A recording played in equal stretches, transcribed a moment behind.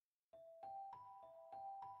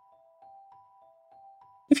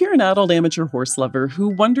If you're an adult amateur horse lover who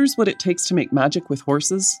wonders what it takes to make magic with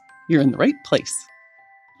horses, you're in the right place.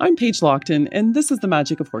 I'm Paige Lockton, and this is the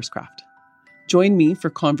Magic of Horsecraft. Join me for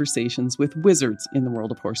conversations with wizards in the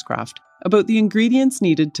world of horsecraft about the ingredients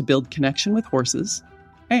needed to build connection with horses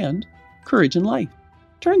and courage in life.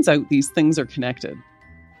 Turns out these things are connected.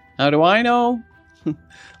 How do I know?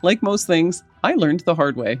 Like most things, I learned the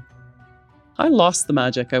hard way. I lost the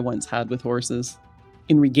magic I once had with horses.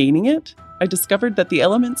 In regaining it, I discovered that the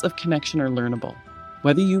elements of connection are learnable.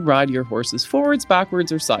 Whether you ride your horses forwards,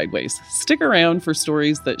 backwards, or sideways, stick around for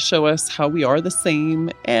stories that show us how we are the same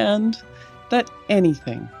and that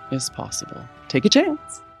anything is possible. Take a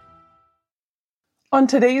chance. On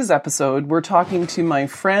today's episode, we're talking to my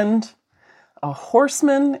friend, a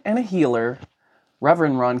horseman and a healer,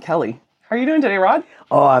 Reverend Ron Kelly. How are you doing today, Rod?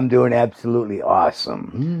 Oh, I'm doing absolutely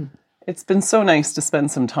awesome. It's been so nice to spend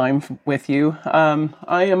some time with you.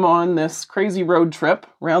 I am on this crazy road trip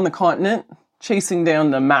around the continent, chasing down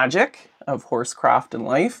the magic of horsecraft and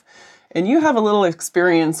life. And you have a little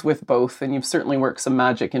experience with both, and you've certainly worked some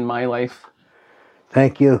magic in my life.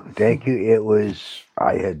 Thank you.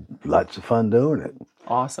 I had lots of fun doing it.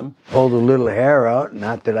 Awesome. Pulled a little hair out.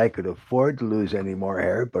 Not that I could afford to lose any more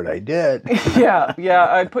hair, but I did. Yeah,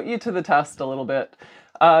 I put you to the test a little bit.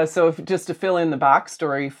 Just to fill in the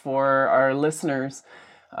backstory for our listeners,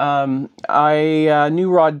 I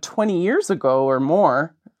knew Rod 20 years ago or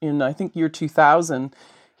more, in I think year 2000.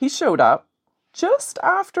 He showed up just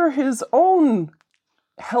after his own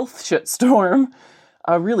health shitstorm,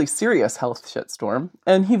 a really serious health shitstorm,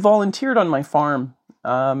 and he volunteered on my farm,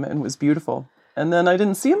 and it was beautiful. And then I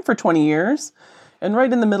didn't see him for 20 years, and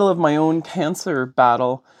right in the middle of my own cancer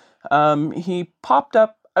battle, he popped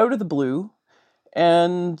up out of the blue.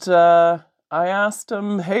 And I asked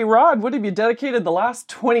him, "Hey, Rod, what have you dedicated the last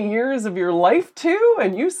 20 years of your life to?"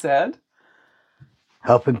 And you said,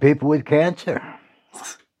 helping people with cancer.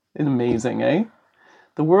 Amazing, eh?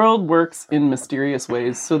 The world works in mysterious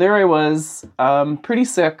ways. So there I was, pretty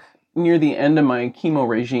sick near the end of my chemo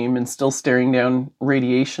regime and still staring down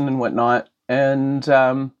radiation and whatnot. And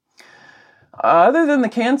other than the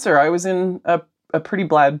cancer, I was in a pretty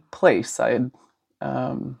bad place. I had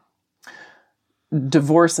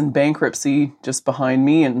divorce and bankruptcy just behind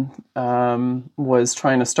me, and was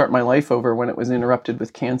trying to start my life over when it was interrupted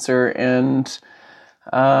with cancer. And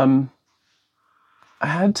I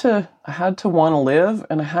had to want to live,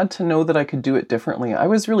 and I had to know that I could do it differently. I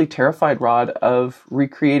was really terrified, Rod, of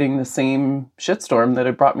recreating the same shitstorm that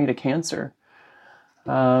had brought me to cancer.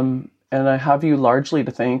 And I have you largely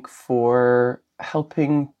to thank for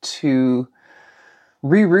helping to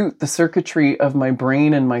reroute the circuitry of my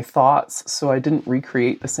brain and my thoughts so I didn't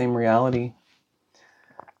recreate the same reality.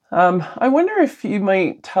 I wonder if you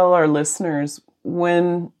might tell our listeners,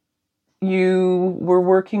 when you were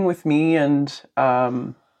working with me, and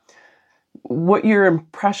what your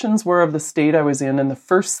impressions were of the state I was in, and the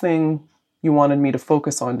first thing you wanted me to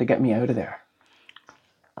focus on to get me out of there.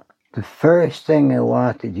 The first thing I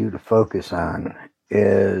wanted you to focus on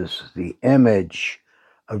is the image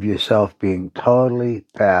of yourself being totally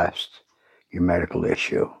past your medical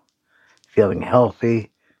issue, feeling healthy,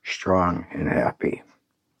 strong, and happy.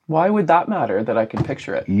 Why would that matter that I can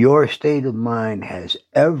picture it? Your state of mind has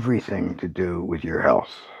everything to do with your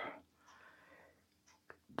health.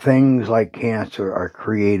 Things like cancer are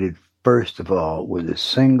created, first of all, with a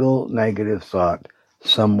single negative thought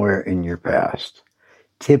somewhere in your past,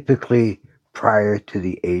 typically prior to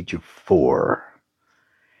the age of 4.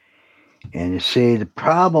 And you see, the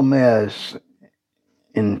problem is,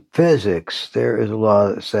 in physics, there is a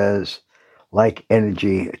law that says like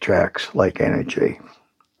energy attracts like energy.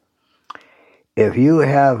 If you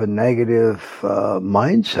have a negative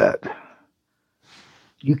mindset,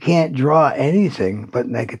 you can't draw anything but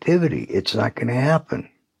negativity. It's not going to happen,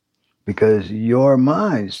 because your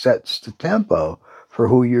mind sets the tempo for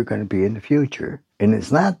who you're going to be in the future. And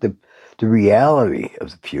it's not the reality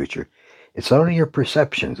of the future. It's only your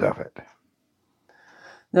perceptions of it.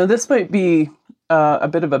 Now, this might be a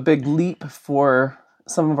bit of a big leap for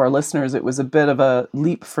some of our listeners. It was a bit of a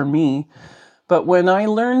leap for me. But when I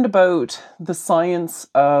learned about the science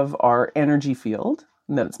of our energy field,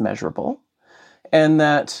 and that it's measurable, and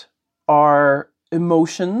that our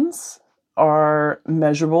emotions are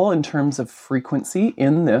measurable in terms of frequency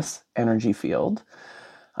in this energy field,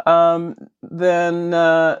 then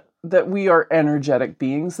that we are energetic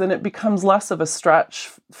beings, then it becomes less of a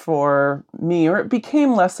stretch for me, or it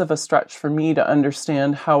became less of a stretch for me to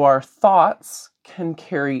understand how our thoughts can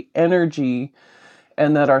carry energy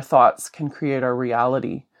and that our thoughts can create our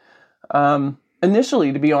reality.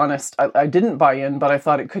 Initially, to be honest, I didn't buy in, but I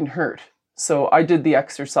thought it couldn't hurt. So I did the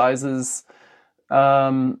exercises,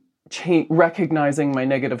 recognizing my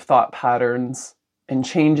negative thought patterns and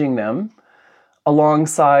changing them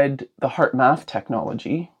alongside the heart math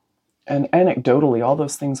technology. And anecdotally, all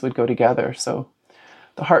those things would go together. So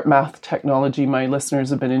the heart math technology, my listeners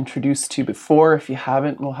have been introduced to before. If you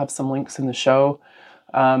haven't, we'll have some links in the show.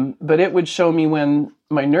 But it would show me when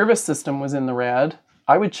my nervous system was in the red.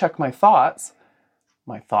 I would check my thoughts.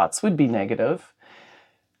 My thoughts would be negative.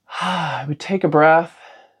 I would take a breath,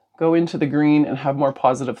 go into the green, and have more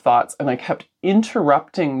positive thoughts. And I kept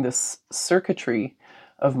interrupting this circuitry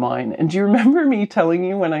of mine. And do you remember me telling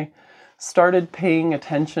you when I started paying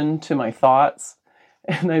attention to my thoughts,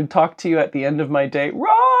 and I'd talk to you at the end of my day, Rod,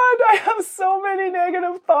 I have so many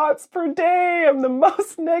negative thoughts per day. I'm the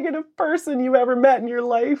most negative person you ever met in your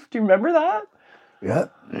life. Do you remember that? Yeah.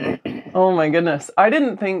 Oh my goodness. I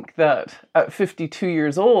didn't think that at 52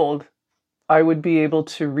 years old, I would be able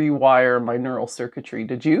to rewire my neural circuitry.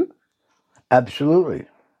 Did you? Absolutely.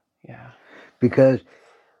 Yeah. Because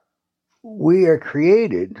we are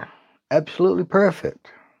created absolutely perfect.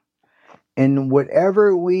 And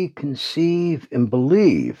whatever we conceive and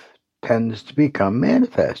believe tends to become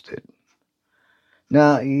manifested.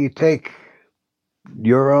 Now, you take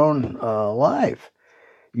your own life.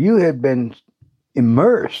 You had been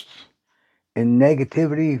immersed in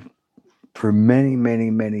negativity for many, many,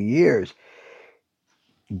 many years.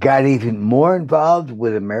 Got even more involved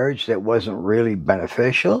with a marriage that wasn't really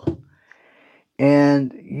beneficial.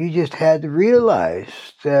 And you just had to realize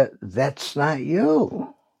that that's not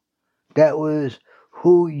you. That was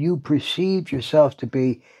who you perceived yourself to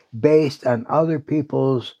be based on other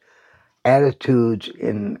people's attitudes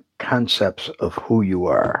and concepts of who you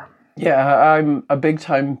are. Yeah, I'm a big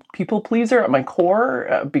time people pleaser at my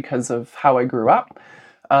core because of how I grew up.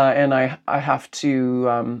 And I have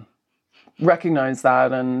to recognize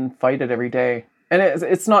that and fight it every day. And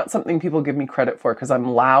it's not something people give me credit for because I'm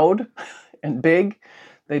loud and big.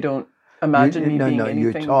 They don't imagine me being anything.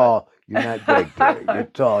 You're tall. You're not big, dear. You're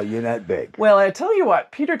tall. You're not big. Well, I tell you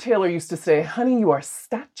what, Peter Taylor used to say, honey, you are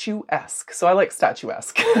statuesque. So I like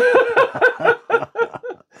statuesque.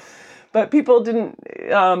 But people didn't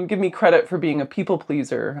give me credit for being a people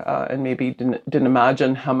pleaser and maybe didn't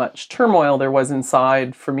imagine how much turmoil there was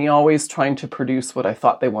inside for me always trying to produce what I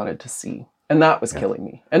thought they wanted to see. And that was killing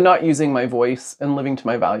me. And not using my voice and living to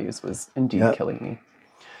my values was indeed killing me.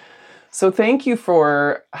 So thank you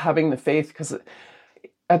for having the faith, because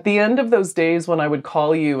at the end of those days when I would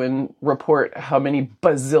call you and report how many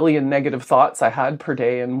bazillion negative thoughts I had per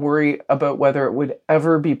day and worry about whether it would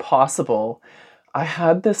ever be possible, I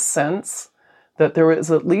had this sense that there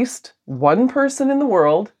was at least one person in the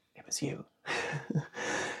world, it was you,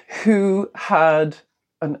 who had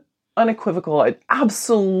an unequivocal, an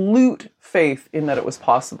absolute faith in that it was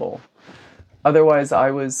possible. Otherwise,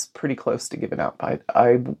 I was pretty close to giving up.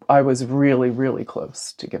 I was really, really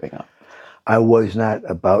close to giving up. I was not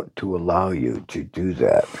about to allow you to do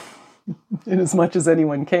that. In as much as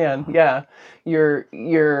anyone can, yeah. Your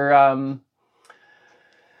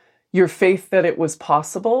faith that it was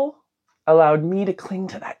possible allowed me to cling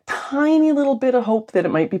to that tiny little bit of hope that it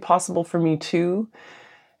might be possible for me too.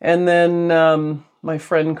 And then my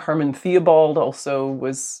friend Carmen Theobald also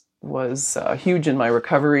was huge in my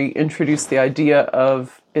recovery, introduced the idea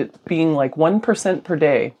of it being like 1% per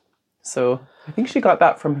day. So I think she got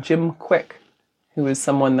that from Jim Quick, who is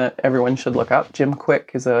someone that everyone should look up. Jim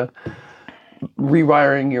Quick is a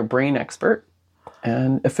rewiring your brain expert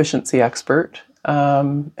and efficiency expert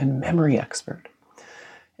and memory expert.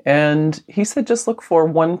 And he said, just look for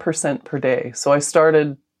 1% per day. So I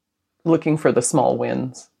started looking for the small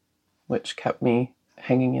wins, which kept me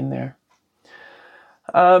hanging in there.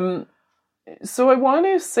 So I want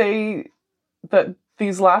to say that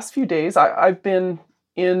these last few days, I've been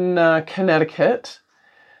in Connecticut,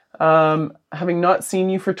 having not seen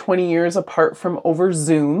you for 20 years apart from over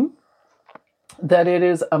Zoom, that it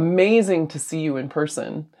is amazing to see you in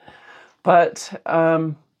person. But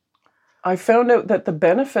I found out that the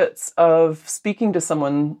benefits of speaking to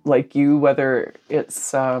someone like you, whether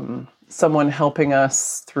it's someone helping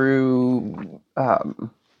us through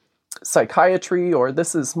psychiatry, or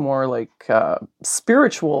this is more like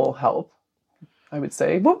spiritual help, I would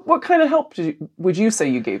say. What kind of help would you say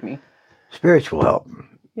you gave me? Spiritual help.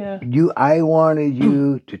 Yeah. I wanted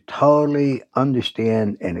you to totally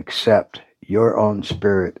understand and accept your own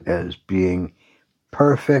spirit as being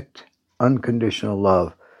perfect, unconditional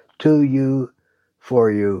love to you,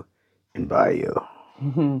 for you, and by you.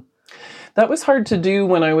 Mm-hmm. That was hard to do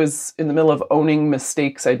when I was in the middle of owning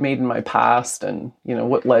mistakes I'd made in my past and,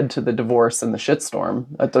 what led to the divorce and the shitstorm.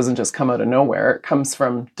 That doesn't just come out of nowhere. It comes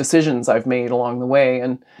from decisions I've made along the way,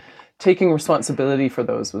 and taking responsibility for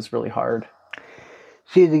those was really hard.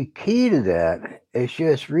 See, the key to that is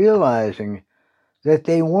just realizing that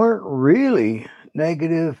they weren't really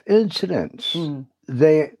negative incidents.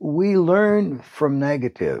 We learn from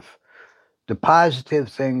negative. The positive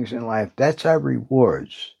things in life, that's our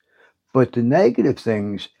rewards. But the negative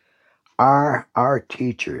things are our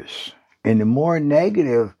teachers. And the more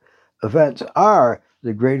negative events are,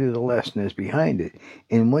 the greater the lesson is behind it.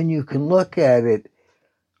 And when you can look at it,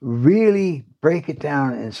 really break it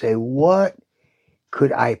down and say, what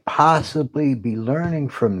could I possibly be learning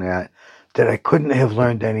from that I couldn't have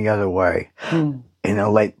learned any other way? And a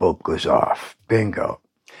light bulb goes off. Bingo.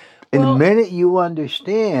 And the minute you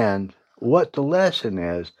understand what the lesson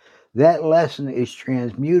is, that lesson is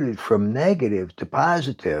transmuted from negative to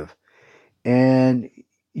positive, and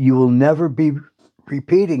you will never be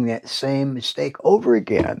repeating that same mistake over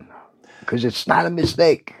again, because it's not a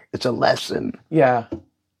mistake, it's a lesson. Yeah.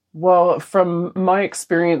 Well, from my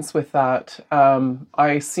experience with that,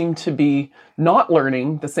 I seem to be not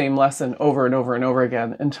learning the same lesson over and over and over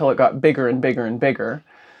again until it got bigger and bigger and bigger.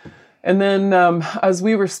 And then as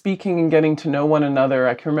we were speaking and getting to know one another,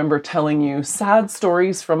 I can remember telling you sad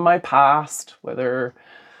stories from my past, whatever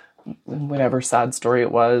sad story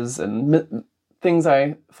it was, and things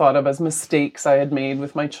I thought of as mistakes I had made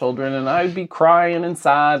with my children. And I would be crying and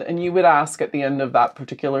sad. And you would ask at the end of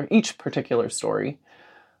each particular story,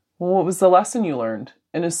 well, what was the lesson you learned?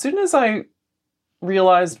 And as soon as I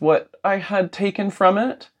realized what I had taken from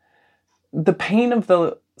it, the pain of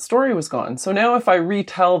the story was gone. So now if I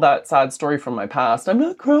retell that sad story from my past, I'm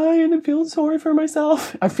not crying and feeling sorry for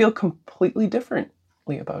myself. I feel completely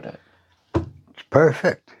differently about it. It's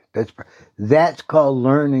perfect. That's called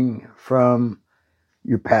learning from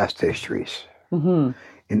your past histories. And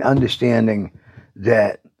understanding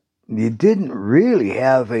that you didn't really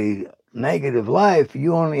have a negative life.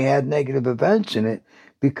 You only had negative events in it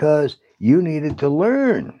because you needed to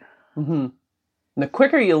learn. And the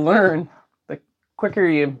quicker you learn, quicker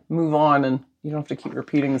you move on, and you don't have to keep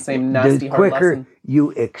repeating the same nasty hard lesson. The quicker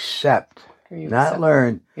you accept,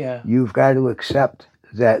 learn. Yeah. You've got to accept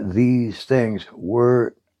that these things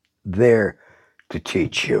were there to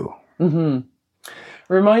teach you.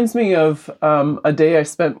 Reminds me of a day I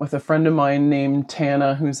spent with a friend of mine named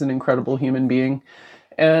Tana, who's an incredible human being.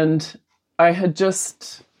 And I had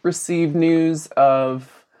just received news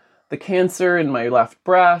of the cancer in my left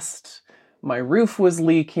breast. My roof was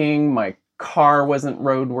leaking. My car wasn't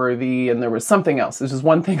roadworthy, and there was something else. It was just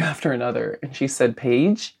one thing after another. And she said,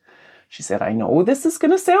 Paige, she said, I know this is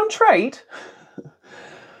going to sound trite,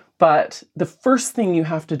 but the first thing you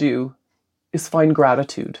have to do is find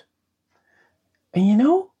gratitude.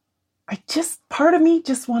 And part of me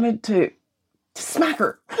just wanted to smack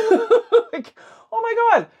her. Like, oh my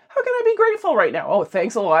God, how can I be grateful right now? Oh,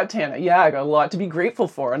 thanks a lot, Tana. Yeah, I got a lot to be grateful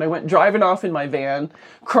for. And I went driving off in my van,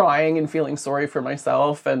 crying and feeling sorry for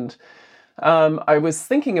myself. And I was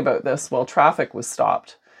thinking about this while traffic was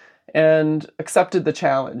stopped, and accepted the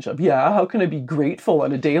challenge of, how can I be grateful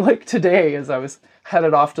on a day like today, as I was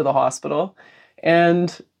headed off to the hospital.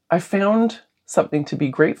 And I found something to be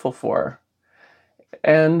grateful for.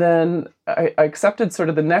 And then I accepted sort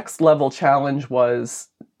of the next level challenge was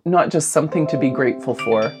not just something to be grateful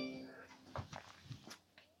for,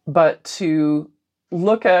 but to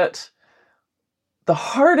look at the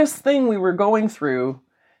hardest thing we were going through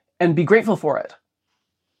and be grateful for it.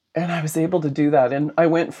 And I was able to do that. And I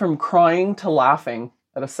went from crying to laughing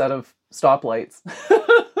at a set of stoplights.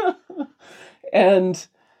 And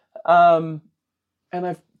I've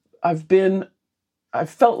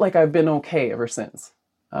felt like I've been okay ever since.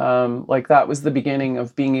 Like that was the beginning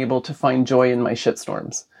of being able to find joy in my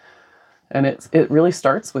shitstorms. And it really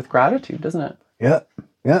starts with gratitude, doesn't it?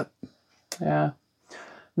 Yep. Yeah.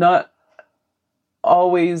 Not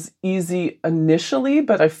always easy initially,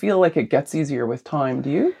 but I feel like it gets easier with time.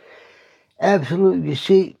 Do you? Absolutely. You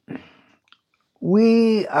see,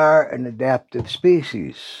 we are an adaptive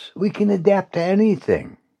species. We can adapt to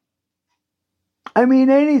anything. I mean,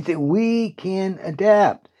 anything. We can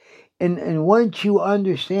adapt. And once you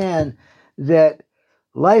understand that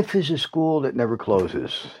life is a school that never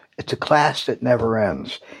closes, it's a class that never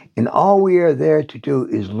ends. And all we are there to do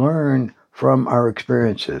is learn from our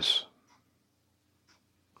experiences.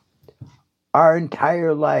 Our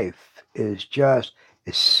entire life is just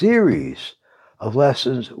a series of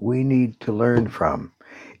lessons we need to learn from.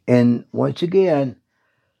 And once again,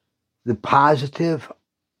 the positive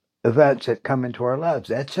events that come into our lives.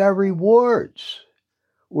 That's our rewards.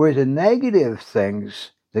 Where the negative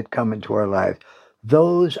things that come into our life,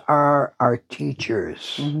 those are our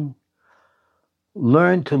teachers. Mm-hmm.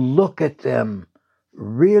 Learn to look at them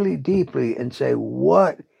really deeply and say,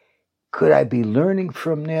 what could I be learning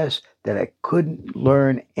from this that I couldn't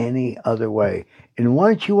learn any other way? And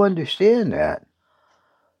once you understand that,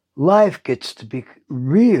 life gets to be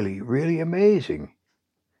really, really amazing.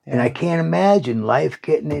 Yeah. And I can't imagine life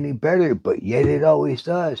getting any better, but yet it always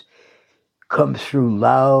does. Comes through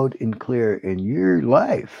loud and clear, and your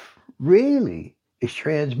life really is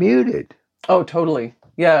transmuted. Oh, totally.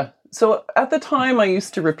 Yeah. So at the time, I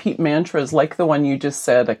used to repeat mantras like the one you just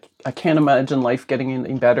said. I can't imagine life getting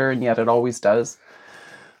anything better, and yet it always does.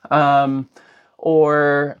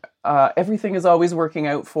 Or everything is always working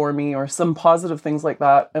out for me, or some positive things like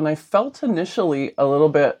that. And I felt initially a little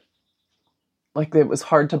bit like it was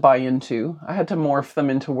hard to buy into. I had to morph them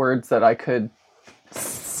into words that I could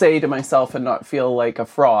say to myself and not feel like a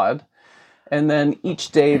fraud. And then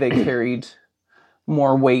each day they carried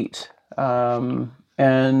more weight,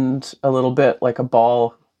 and a little bit like a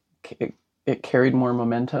ball, it carried more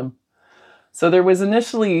momentum. So there was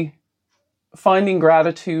initially finding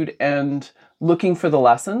gratitude and looking for the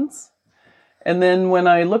lessons. And then when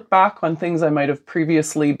I look back on things I might have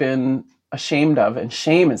previously been ashamed of, and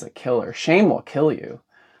shame is a killer, shame will kill you,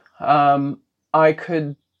 I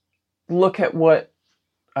could look at what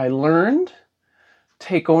I learned,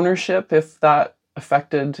 take ownership if that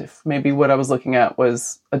affected, if maybe what I was looking at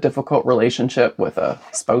was a difficult relationship with a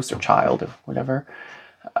spouse or child or whatever,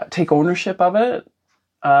 take ownership of it,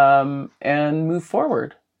 and move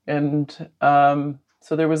forward. And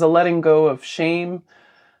so there was a letting go of shame,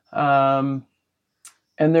 and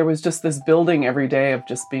there was just this building every day of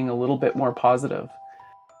just being a little bit more positive.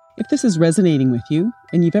 If this is resonating with you,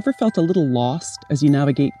 and you've ever felt a little lost as you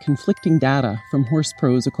navigate conflicting data from horse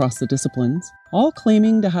pros across the disciplines, all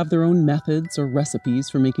claiming to have their own methods or recipes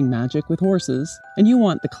for making magic with horses, and you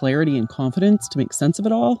want the clarity and confidence to make sense of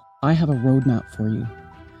it all, I have a roadmap for you.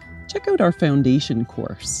 Check out our foundation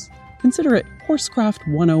course. Consider it Horsecraft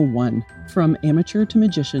 101, from amateur to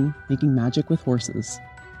magician, making magic with horses.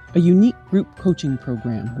 A unique group coaching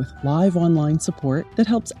program with live online support that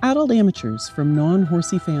helps adult amateurs from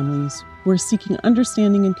non-horsey families who are seeking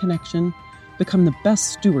understanding and connection become the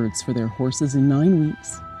best stewards for their horses in 9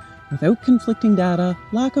 weeks, without conflicting data,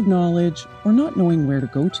 lack of knowledge, or not knowing where to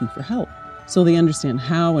go to for help, so they understand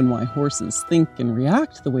how and why horses think and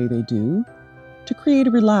react the way they do to create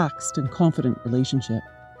a relaxed and confident relationship.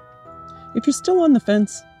 If you're still on the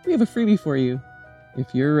fence, we have a freebie for you.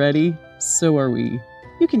 If you're ready, so are we.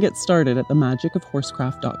 You can get started at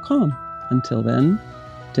themagicofhorsecraft.com. Until then,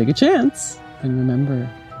 take a chance, and remember,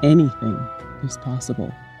 anything is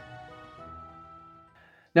possible.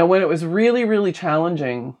 Now, when it was really, really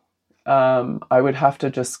challenging, I would have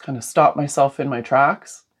to just kind of stop myself in my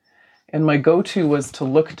tracks. And my go-to was to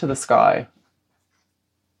look to the sky.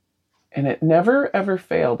 And it never, ever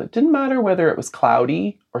failed. It didn't matter whether it was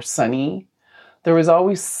cloudy or sunny. There was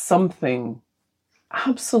always something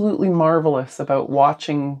absolutely marvelous about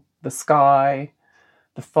watching the sky,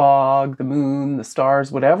 the fog, the moon, the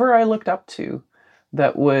stars, whatever I looked up to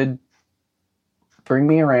that would bring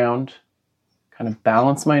me around, kind of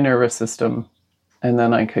balance my nervous system, and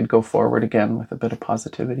then I could go forward again with a bit of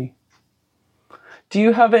positivity. Do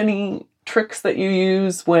you have any tricks that you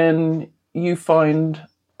use when you find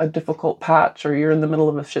a difficult patch or you're in the middle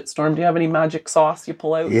of a shitstorm? Do you have any magic sauce you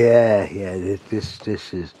pull out? Yeah.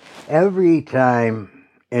 This is every time,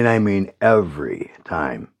 and I mean every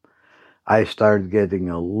time, I started getting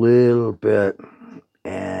a little bit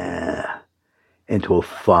into a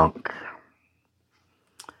funk.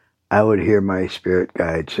 I would hear my spirit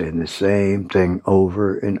guide saying the same thing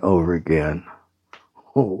over and over again.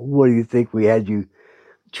 What do you think? We had you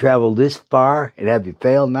travel this far and have you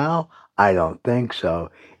fail now? I don't think so.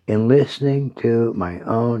 And listening to my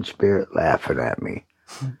own spirit laughing at me,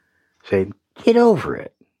 saying, get over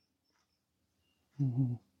it.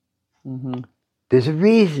 Mm-hmm. Mm-hmm. There's a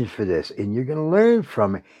reason for this, and you're going to learn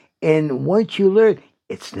from it. And once you learn,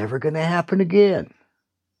 it's never going to happen again.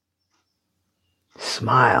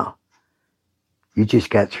 Smile. You just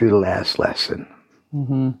got through the last lesson.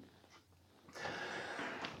 Mm-hmm.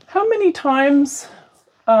 How many times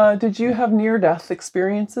did you have near-death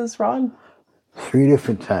experiences, Rod? 3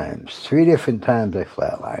 different times. 3 different times I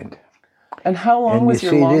flatlined. And how long was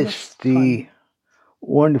your longest time? The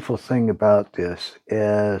wonderful thing about this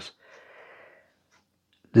is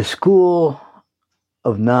the school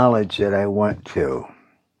of knowledge that I went to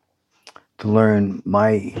learn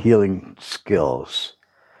my healing skills.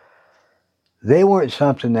 They weren't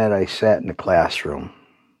something that I sat in the classroom.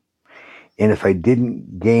 And if I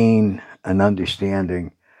didn't gain an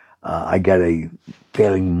understanding, I got a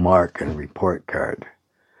failing mark and report card.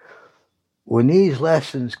 When these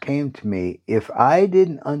lessons came to me, if I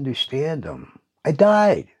didn't understand them, I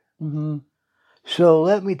died. Mm-hmm. So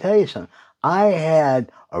let me tell you something. I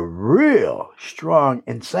had a real strong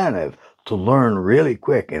incentive to learn really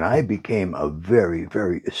quick, and I became a very,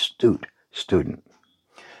 very astute student.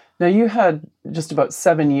 Now, you had just about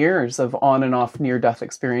 7 years of on and off near-death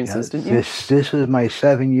experiences, didn't you? This was my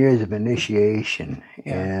 7 years of initiation,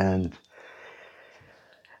 and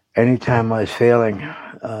anytime I was failing,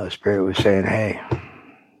 Spirit was saying, hey,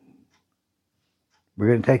 we're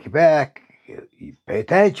going to take you back. You pay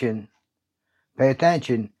attention. Pay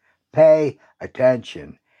attention. Pay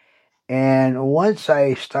attention. And once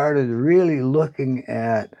I started really looking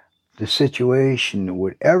at the situation,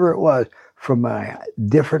 whatever it was, from a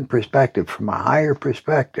different perspective, from a higher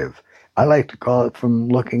perspective, I like to call it from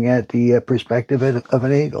looking at the perspective of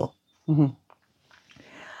an eagle, Mm-hmm.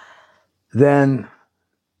 then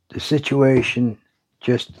the situation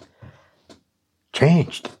just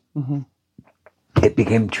changed. Mm-hmm. It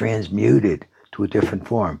became transmuted to a different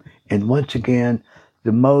form. And once again,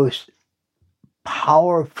 the most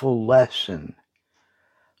powerful lesson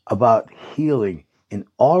about healing in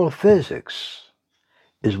all of physics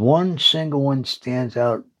is one single one stands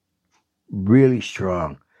out really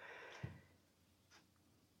strong.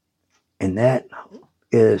 And that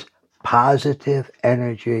is positive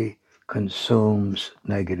energy consumes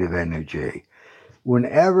negative energy.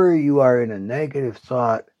 Whenever you are in a negative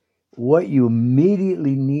thought, what you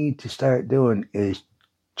immediately need to start doing is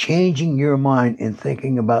changing your mind and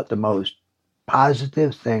thinking about the most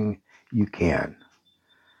positive thing you can.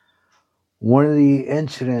 One of the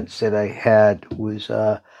incidents that I had was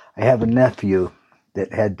I have a nephew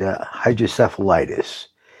that had hydrocephalitis,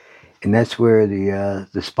 and that's where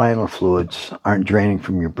the spinal fluids aren't draining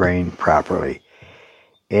from your brain properly.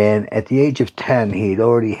 And at the age of 10, he'd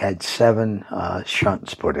already had 7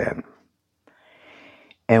 shunts put in.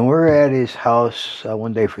 And we're at his house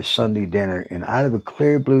one day for Sunday dinner, and out of a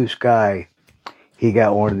clear blue sky, he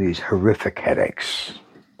got one of these horrific headaches.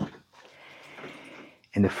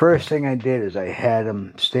 And the first thing I did is I had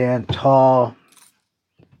him stand tall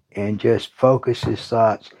and just focus his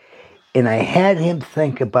thoughts. And I had him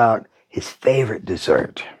think about his favorite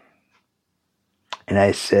dessert. And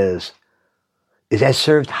I says, is that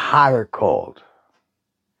served hot or cold?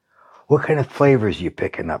 What kind of flavors are you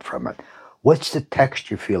picking up from it? What's the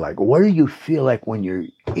texture feel like? What do you feel like when you're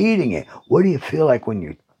eating it? What do you feel like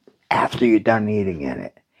after you're done eating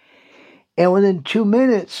it? And within 2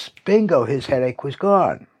 minutes, bingo, his headache was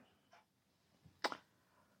gone.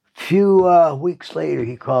 Few weeks later,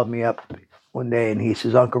 he called me up one day and he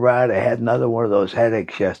says, Uncle Rod, I had another one of those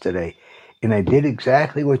headaches yesterday, and I did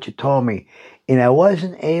exactly what you told me, and I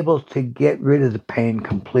wasn't able to get rid of the pain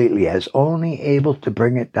completely. I was only able to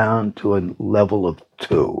bring it down to a level of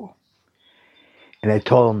 2. And I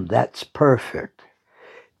told him that's perfect,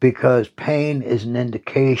 because pain is an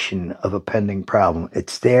indication of a pending problem.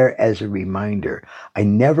 It's there as a reminder. I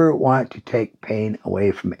never want to take pain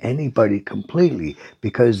away from anybody completely,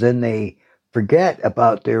 because then they forget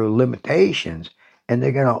about their limitations and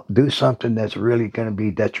they're going to do something that's really going to be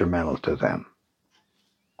detrimental to them.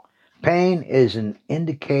 Pain is an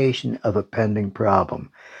indication of a pending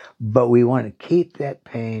problem, but we want to keep that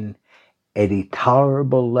pain at a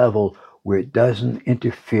tolerable level where it doesn't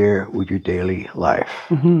interfere with your daily life.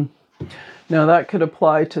 Mm-hmm. Now, that could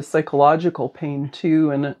apply to psychological pain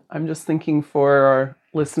too. And I'm just thinking for our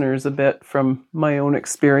listeners a bit from my own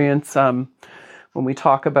experience. When we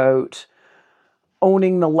talk about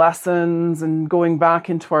owning the lessons and going back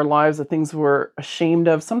into our lives, the things we're ashamed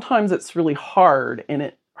of, sometimes it's really hard and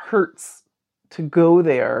it hurts to go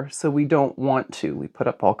there. So we don't want to. We put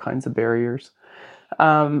up all kinds of barriers.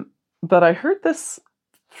 But I heard this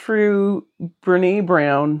through Brene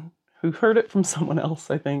Brown, who heard it from someone else,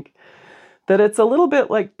 I think, that it's a little bit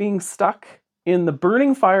like being stuck in the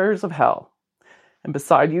burning fires of hell. And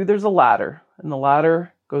beside you, there's a ladder, and the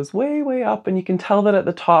ladder goes way, way up, and you can tell that at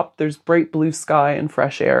the top, there's bright blue sky and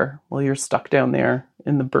fresh air while you're stuck down there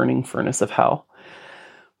in the burning furnace of hell.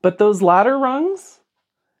 But those ladder rungs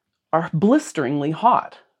are blisteringly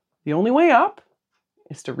hot. The only way up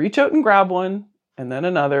is to reach out and grab one, and then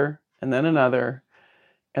another, and then another,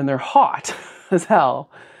 and they're hot as hell.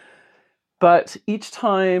 But each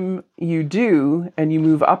time you do and you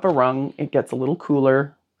move up a rung, it gets a little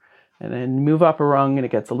cooler, and then move up a rung and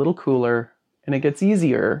it gets a little cooler, and it gets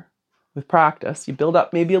easier with practice, you build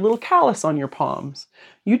up maybe a little callus on your palms.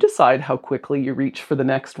 You decide how quickly you reach for the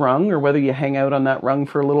next rung or whether you hang out on that rung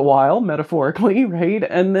for a little while, metaphorically, right?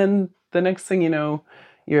 And then the next thing you know,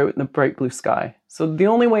 you're out in the bright blue sky. So the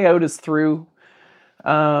only way out is through.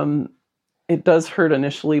 It does hurt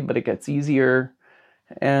initially, but it gets easier.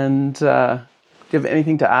 And do you have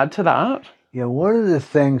anything to add to that? Yeah, one of the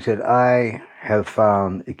things that I have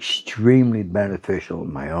found extremely beneficial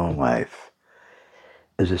in my own life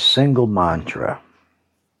is a single mantra.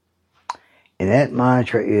 And that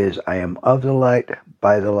mantra is, I am of the light,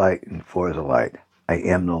 by the light, and for the light. I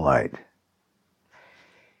am the light.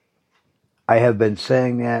 I have been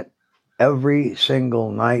saying that every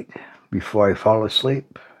single night before I fall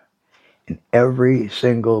asleep and every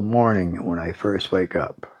single morning when I first wake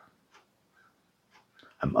up.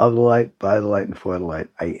 I'm of the light, by the light, and for the light.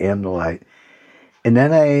 I am the light. And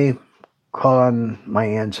then I call on my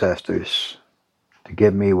ancestors to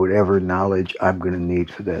give me whatever knowledge I'm going to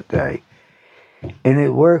need for that day. And it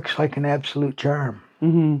works like an absolute charm.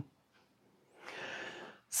 Mm-hmm.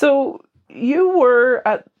 So you were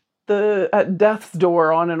at death's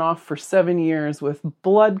door on and off for 7 years with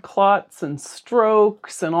blood clots and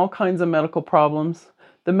strokes and all kinds of medical problems.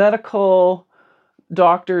 The medical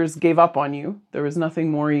doctors gave up on you. There was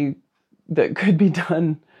nothing more that could be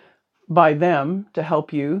done by them to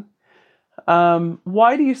help you.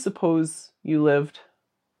 Why do you suppose you lived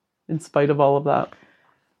in spite of all of that?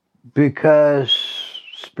 Because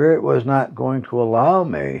Spirit was not going to allow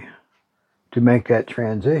me to make that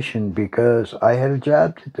transition because I had a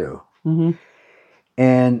job to do. Mm-hmm.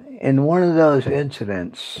 And in one of those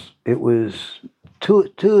incidents, it was two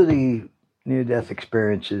of the near-death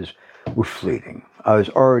experiences were fleeting. I was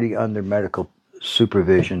already under medical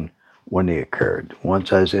supervision when they occurred.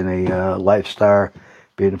 Once I was in a Lifestar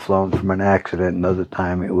being flown from an accident. Another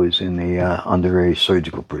time it was in under a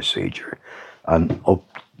surgical procedure, on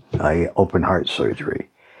open heart surgery.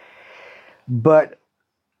 But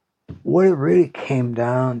what it really came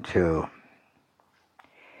down to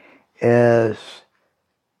is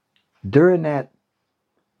during that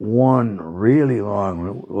one really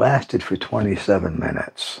long, lasted for 27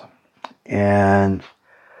 minutes. And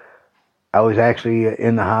I was actually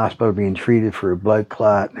in the hospital being treated for a blood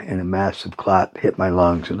clot, and a massive clot hit my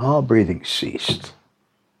lungs and all breathing ceased.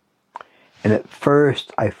 And at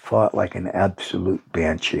first I fought like an absolute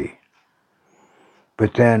banshee.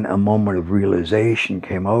 But then a moment of realization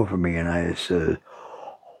came over me and I said,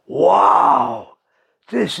 wow,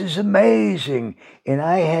 this is amazing. And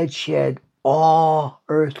I had shed all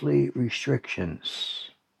earthly restrictions.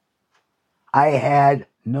 I had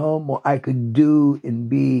no more. I could do and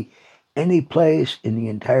be any place in the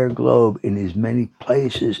entire globe in as many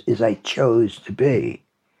places as I chose to be.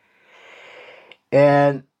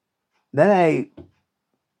 And then I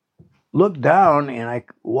looked down and I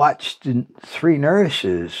watched the 3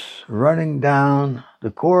 nurses running down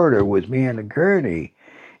the corridor with me on a gurney.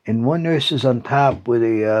 And one nurse is on top with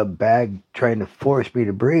a bag trying to force me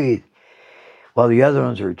to breathe, while the other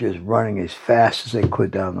ones are just running as fast as they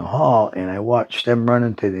could down the hall. And I watched them run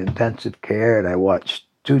into the intensive care, and I watched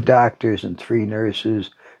 2 doctors and 3 nurses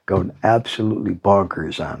going absolutely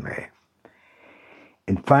bonkers on me.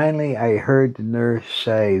 And finally, I heard the nurse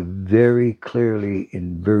say very clearly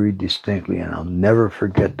and very distinctly, and I'll never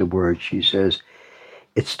forget the words, she says,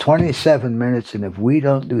 it's 27 minutes, and if we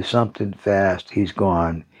don't do something fast, he's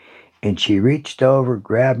gone. And she reached over,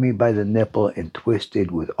 grabbed me by the nipple, and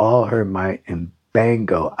twisted with all her might, and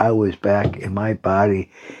bango, I was back in my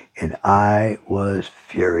body, and I was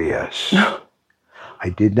furious. I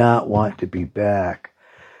did not want to be back.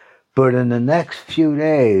 But in the next few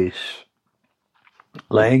days,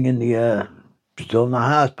 laying in still in the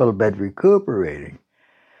hospital bed recuperating,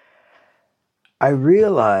 I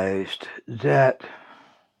realized that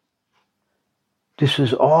this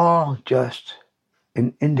was all just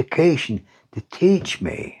an indication to teach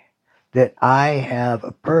me that I have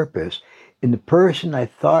a purpose. And the person I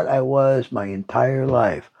thought I was my entire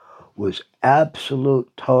life was absolute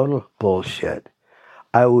total bullshit.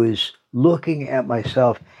 I was looking at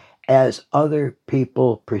myself as other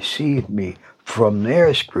people perceived me from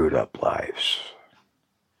their screwed up lives.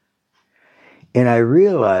 And I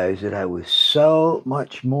realized that I was so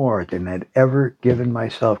much more than I'd ever given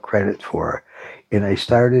myself credit for. And I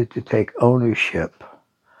started to take ownership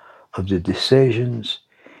of the decisions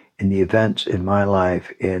and the events in my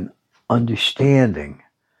life, and understanding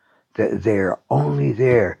that they're only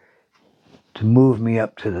there to move me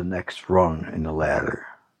up to the next rung in the ladder.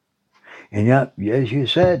 And yet, as you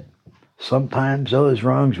said, sometimes those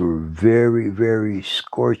rungs were very, very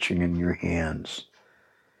scorching in your hands.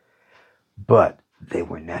 But they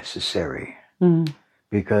were necessary. Mm.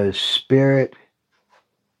 Because spirit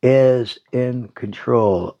is in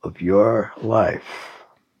control of your life.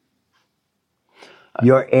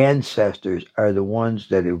 Your ancestors are the ones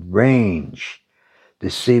that arrange the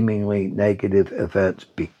seemingly negative events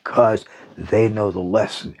because they know the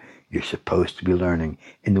lesson you're supposed to be learning.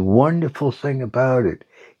 And the wonderful thing about it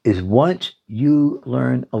is once you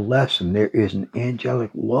learn a lesson, there is an angelic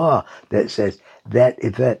law that says that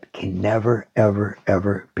event can never, ever,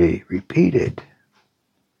 ever be repeated.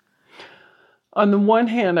 On the one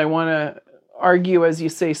hand, I want to argue, as you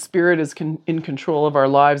say, spirit is in control of our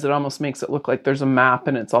lives. It almost makes it look like there's a map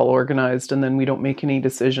and it's all organized and then we don't make any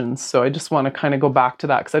decisions. So I just want to kind of go back to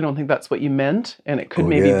that because I don't think that's what you meant. And it could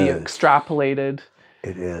maybe be extrapolated.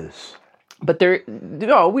 It is. But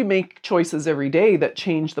we make choices every day that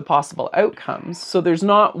change the possible outcomes. So there's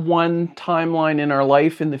not one timeline in our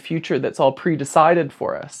life in the future that's all pre-decided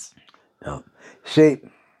for us. No. See,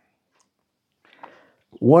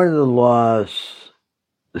 one of the laws,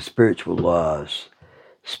 the spiritual laws,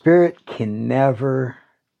 spirit can never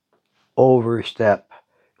overstep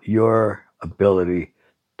your ability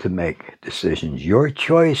to make decisions. Your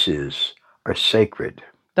choices are sacred.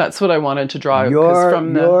 That's what I wanted to draw out.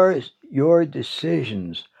 Your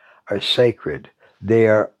decisions are sacred. They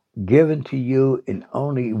are given to you, and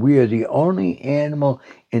we are the only animal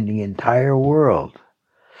in the entire world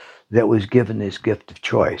that was given this gift of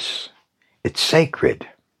choice. It's sacred.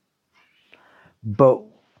 But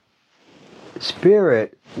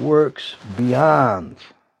spirit works beyond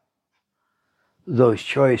those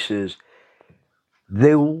choices.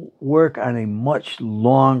 They work on a much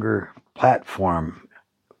longer platform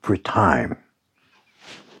for time.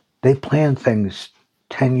 They plan things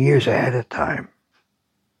 10 years ahead of time.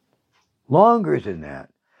 Longer than that.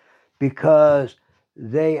 Because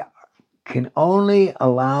they can only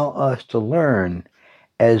allow us to learn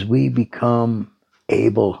as we become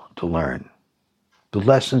able to learn. The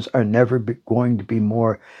lessons are never going to be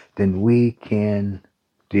more than we can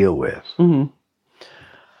deal with.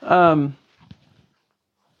 Mm-hmm.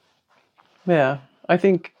 Yeah, I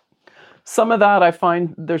think some of that I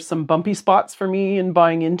find there's some bumpy spots for me in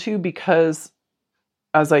buying into because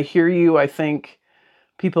as I hear you, I think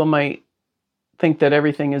people might think that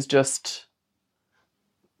everything is just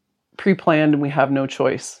pre-planned and we have no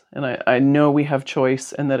choice. And I know we have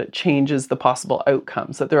choice and that it changes the possible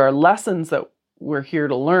outcomes, that there are lessons that we're here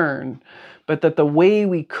to learn, but that the way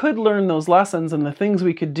we could learn those lessons and the things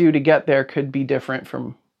we could do to get there could be different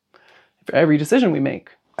from every decision we make.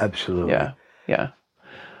 Absolutely. Yeah.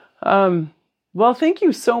 Well, thank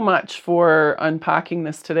you so much for unpacking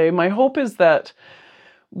this today. My hope is that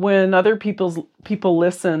when other people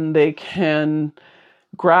listen, they can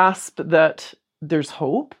grasp that there's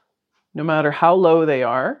hope, no matter how low they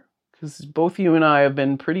are, because both you and I have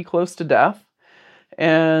been pretty close to death,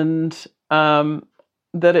 and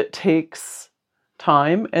that it takes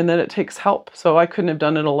time and that it takes help. So I couldn't have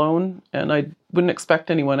done it alone, and I wouldn't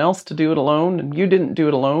expect anyone else to do it alone, and you didn't do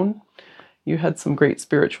it alone. You had some great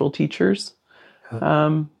spiritual teachers.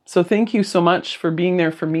 So thank you so much for being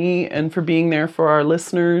there for me and for being there for our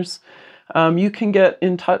listeners. You can get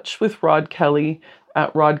in touch with Rod Kelly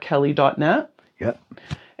at rodkelly.net. Yep.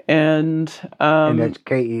 And that's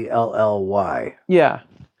Kelly. Yeah.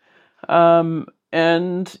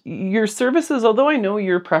 And your services, although I know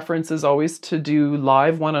your preference is always to do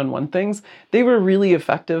live one-on-one things, they were really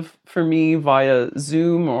effective for me via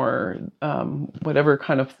Zoom or whatever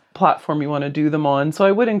kind of platform you want to do them on. So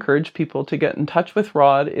I would encourage people to get in touch with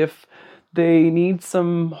Rod if they need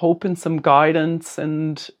some hope and some guidance,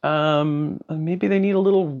 and maybe they need a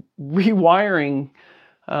little rewiring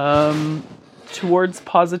towards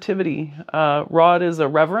positivity. Rod is a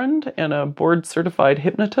Reverend and a board-certified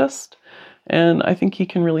hypnotist, and I think he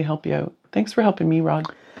can really help you out. Thanks for helping me, Rod.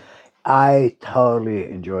 I totally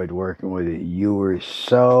enjoyed working with you. You were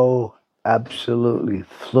so absolutely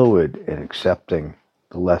fluid in accepting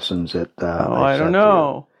the lessons that I don't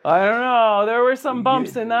know. There were some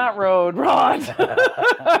bumps in that road, Rod.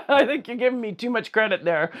 I think you're giving me too much credit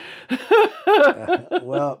there.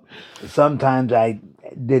 Well, sometimes I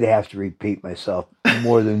did have to repeat myself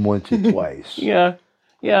more than once or twice. Yeah.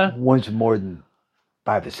 Once more than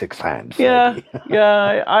 5 or 6 times. Yeah.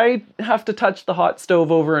 I have to touch the hot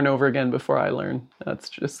stove over and over again before I learn. That's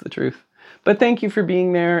just the truth. But thank you for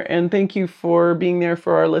being there, and thank you for being there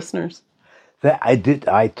for our listeners.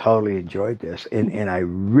 I totally enjoyed this, and I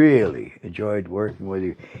really enjoyed working with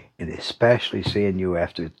you, and especially seeing you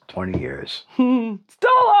after 20 years. Still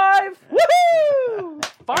alive! Woohoo!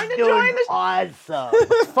 Find enjoying awesome.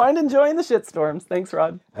 Find enjoying the shitstorms. Thanks,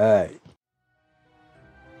 Rod. All right.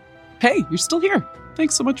 Hey, you're still here.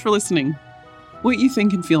 Thanks so much for listening. What you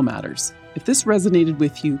think and feel matters. If this resonated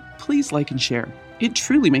with you, please like and share. It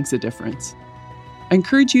truly makes a difference. I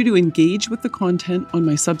encourage you to engage with the content on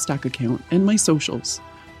my Substack account and my socials,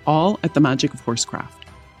 all at The Magic of Horsecraft,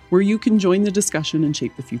 where you can join the discussion and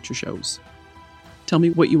shape the future shows. Tell me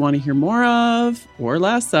what you want to hear more of or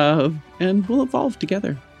less of, and we'll evolve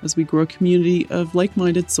together as we grow a community of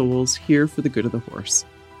like-minded souls here for the good of the horse.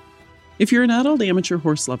 If you're an adult amateur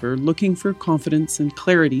horse lover looking for confidence and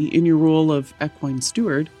clarity in your role of equine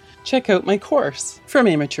steward, check out my course, From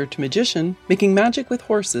Amateur to Magician, Making Magic with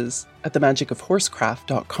Horses, at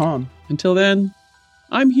themagicofhorsecraft.com. Until then,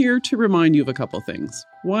 I'm here to remind you of a couple things.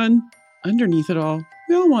 1, underneath it all,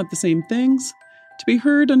 we all want the same things, to be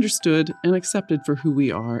heard, understood, and accepted for who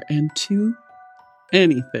we are. And 2,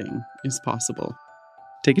 anything is possible.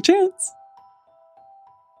 Take a chance.